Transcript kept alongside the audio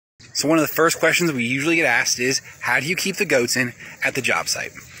So one of the first questions we usually get asked is, how do you keep the goats in at the job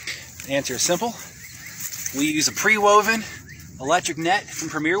site? The answer is simple. We use a pre-woven electric net from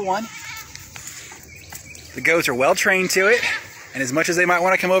Premier One. The goats are well trained to it, and as much as they might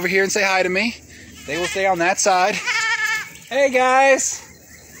want to come over here and say hi to me, they will stay on that side. Hey guys!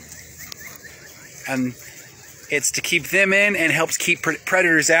 And it's to keep them in and helps keep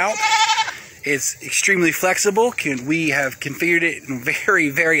predators out. It's extremely flexible. We have configured it in very,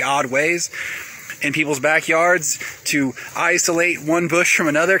 very odd ways in people's backyards to isolate one bush from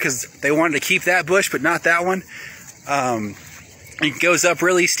another because they wanted to keep that bush but not that one. It goes up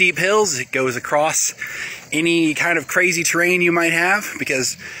really steep hills. It goes across any kind of crazy terrain you might have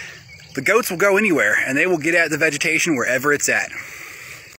because the goats will go anywhere and they will get at the vegetation wherever it's at.